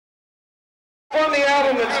On the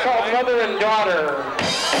album, it's called Mother and Daughter.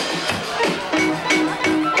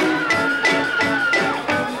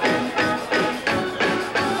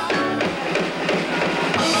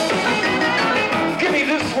 Give me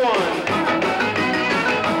this one.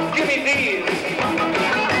 Give me these.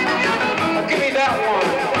 Give me that one.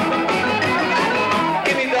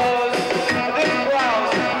 Give me those. This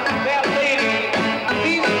blouse. That lady.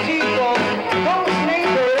 These people. Those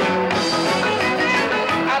neighbors.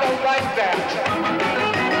 I don't like that.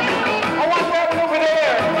 I want that one over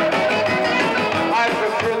there. I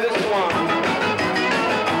prefer this one.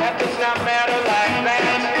 That does not matter like that.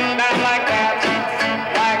 Not like that.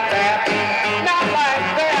 Like that. Not like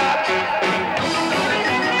that.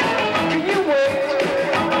 Can you wait?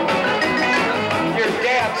 Your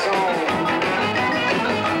dad's home.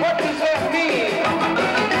 What does that mean?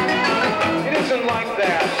 It isn't like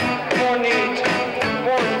that. More neat,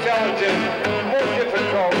 more intelligent, more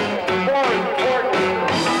difficult, more important,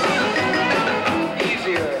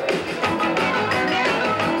 easier,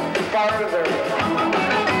 farther,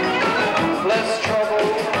 less trouble,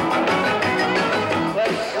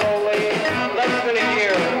 less slowly, less than a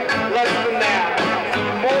year, less than that,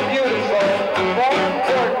 more beautiful, more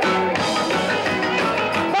important.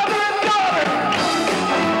 Mother and daughter!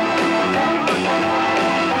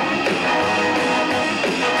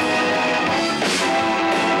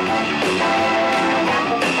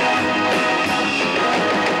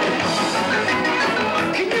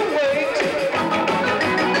 Can you wait?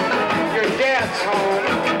 Your dad's home.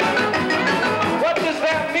 What does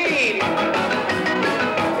that mean?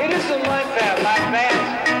 It isn't like that, like that,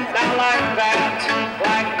 not like that,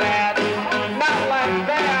 like that, not like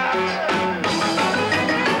that.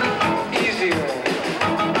 Easier,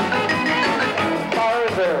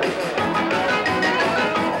 farther,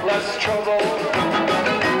 less trouble,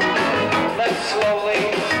 less slowly,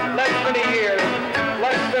 less than a year,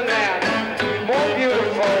 less than that, more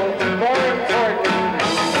beautiful, more important.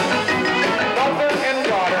 Mother and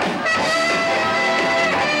daughter.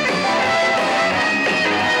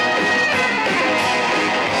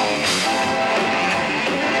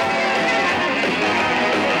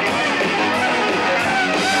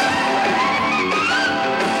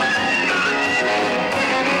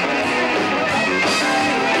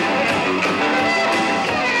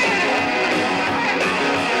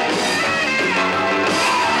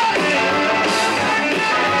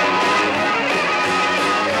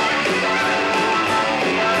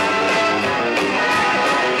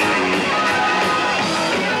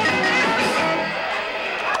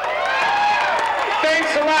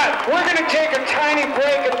 Thanks a lot. We're going to take a tiny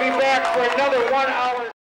break and be back for another 1 hour.